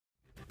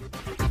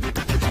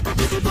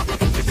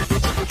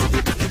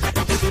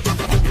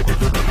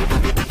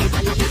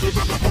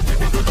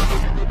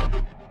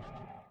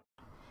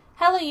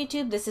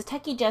YouTube, this is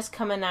Techie Jess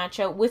coming at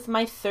you with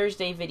my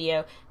Thursday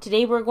video.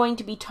 Today we're going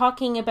to be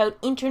talking about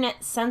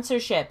internet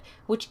censorship,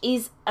 which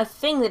is a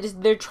thing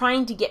that they're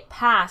trying to get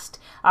past.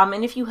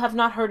 And if you have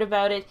not heard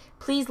about it,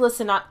 please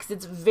listen up because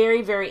it's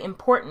very, very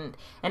important.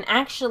 And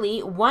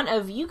actually, one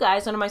of you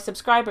guys, one of my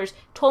subscribers,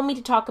 told me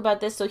to talk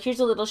about this, so here's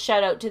a little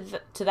shout out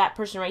to that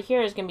person right here.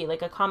 There's going to be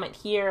like a comment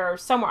here or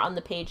somewhere on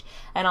the page,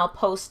 and I'll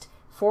post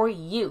for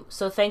you.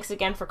 So thanks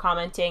again for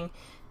commenting.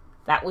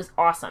 That was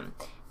awesome.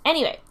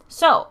 Anyway,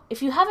 so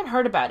if you haven't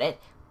heard about it,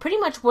 pretty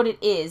much what it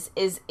is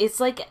it's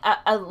like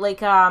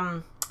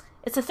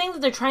it's a thing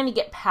that they're trying to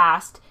get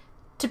past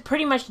to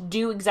pretty much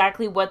do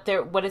exactly what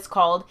it's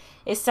called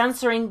is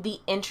censoring the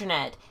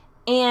internet.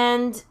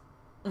 And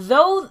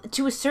though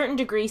to a certain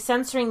degree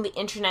censoring the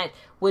internet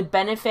would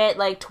benefit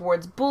like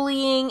towards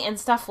bullying and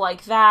stuff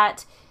like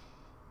that,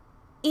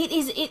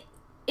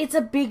 it's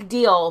a big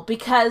deal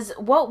because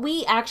what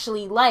we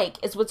actually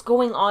like is what's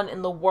going on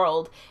in the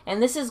world.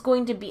 And this is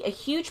going to be a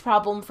huge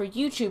problem for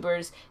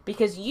YouTubers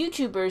because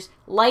YouTubers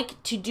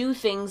like to do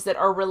things that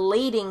are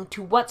relating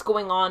to what's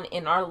going on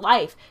in our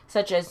life,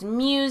 such as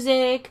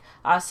music,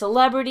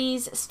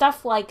 celebrities,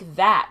 stuff like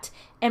that.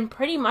 And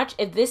pretty much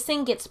if this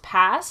thing gets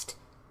passed,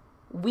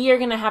 we are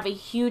going to have a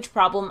huge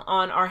problem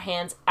on our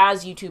hands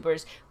as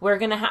YouTubers. We're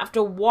going to have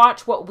to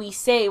watch what we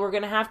say. We're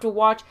going to have to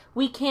watch.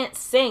 We can't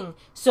sing.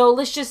 So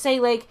let's just say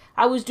like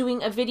I was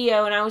doing a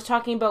video and I was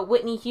talking about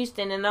Whitney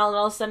Houston and all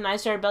of a sudden I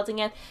started belting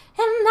it, and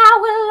I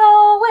will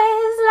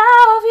always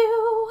love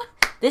you.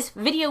 This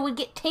video would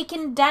get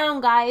taken down,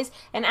 guys.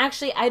 And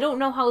actually, I don't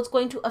know how it's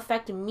going to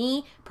affect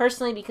me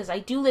personally because I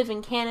do live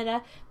in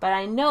Canada, but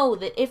I know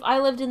that if I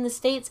lived in the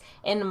States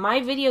and my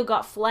video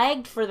got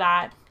flagged for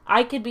that,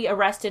 I could be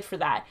arrested for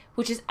that,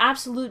 which is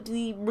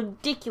absolutely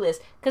ridiculous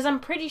because I'm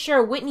pretty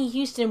sure Whitney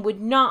Houston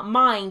would not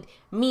mind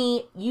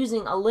me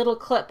using a little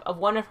clip of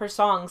one of her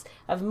songs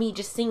of me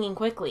just singing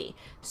quickly.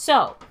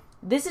 So,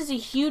 this is a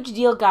huge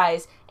deal,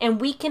 guys, and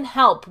we can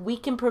help. We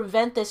can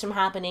prevent this from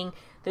happening.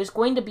 There's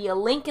going to be a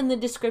link in the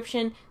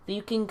description that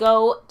you can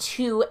go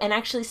to and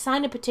actually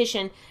sign a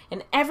petition,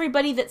 and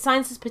everybody that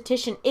signs this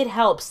petition, it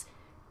helps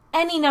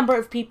any number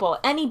of people,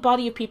 any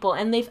body of people,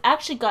 and they've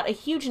actually got a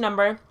huge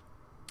number.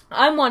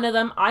 I'm one of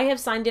them. I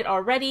have signed it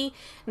already.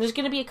 And there's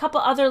going to be a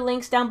couple other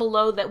links down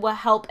below that will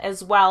help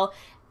as well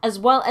as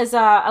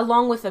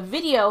along with a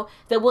video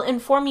that will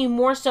inform you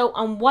more so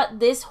on what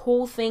this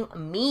whole thing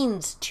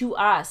means to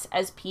us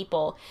as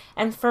people.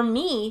 And for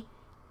me,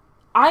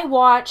 I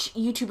watch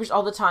YouTubers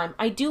all the time.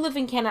 I do live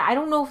in Canada. I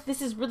don't know if this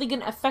is really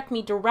going to affect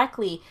me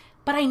directly,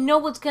 but I know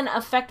what's going to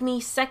affect me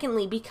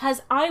secondly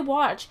because I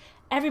watch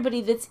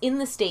everybody that's in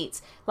the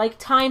States. Like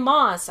Ty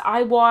Moss,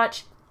 I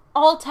watch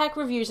all tech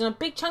reviews, and a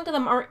big chunk of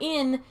them are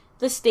in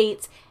the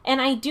States.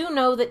 And I do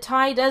know that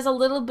Ty does a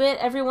little bit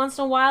every once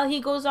in a while. He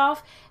goes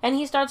off and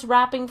he starts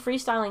rapping,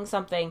 freestyling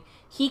something.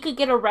 He could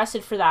get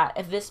arrested for that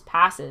if this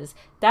passes.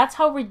 That's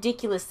how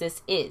ridiculous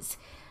this is.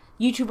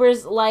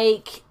 YouTubers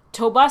like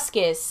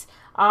Tobuscus,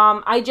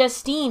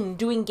 iJustine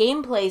doing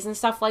gameplays and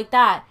stuff like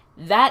that,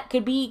 that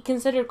could be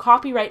considered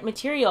copyright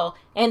material,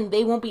 and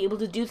they won't be able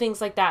to do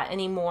things like that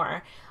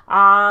anymore.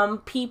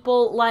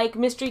 People like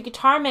Mystery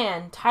Guitar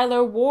Man,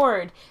 Tyler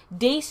Ward,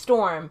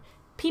 Daystorm,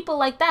 people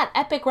like that,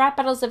 Epic Rap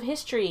Battles of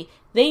History,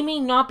 they may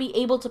not be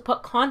able to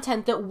put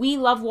content that we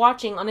love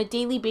watching on a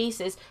daily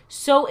basis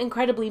so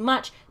incredibly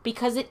much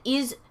because it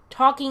is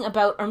talking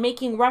about or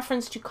making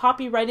reference to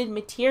copyrighted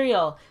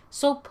material.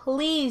 So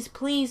please,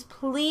 please,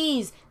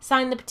 please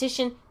sign the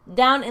petition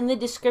down in the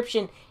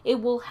description.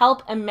 It will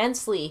help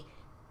immensely.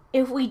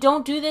 If we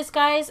don't do this,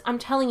 guys, I'm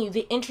telling you,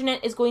 the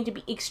internet is going to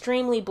be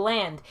extremely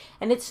bland.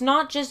 And it's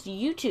not just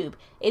YouTube.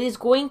 It is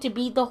going to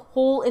be the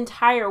whole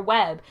entire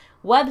web.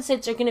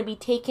 Websites are going to be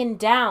taken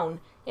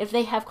down if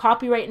they have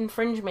copyright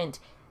infringement.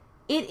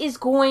 It is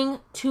going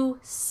to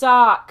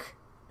suck.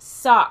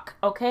 Suck,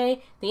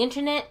 okay? The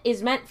internet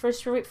is meant for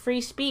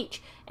free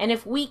speech. And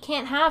if we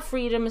can't have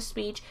freedom of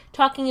speech,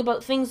 talking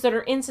about things that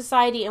are in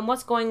society and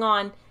what's going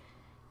on,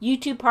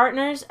 YouTube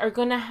partners are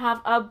going to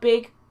have a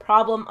big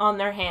problem on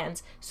their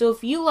hands. So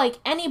if you like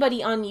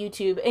anybody on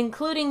YouTube,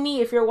 including me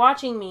if you're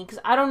watching me, because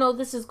I don't know if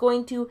this is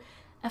going to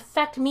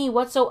affect me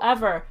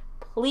whatsoever,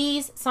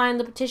 please sign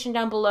the petition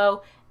down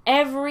below.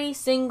 Every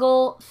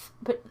single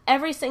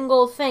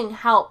thing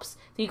helps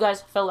that you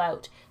guys fill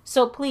out.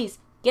 So please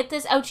get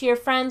this out to your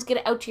friends, get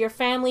it out to your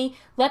family,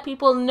 let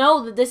people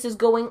know that this is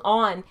going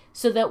on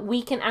so that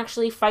we can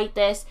actually fight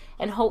this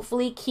and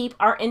hopefully keep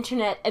our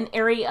internet an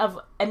area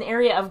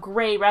of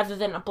gray rather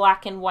than a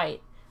black and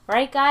white. All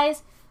right,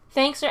 guys?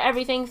 Thanks for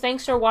everything.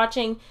 Thanks for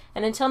watching.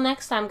 And until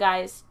next time,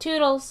 guys,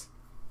 toodles.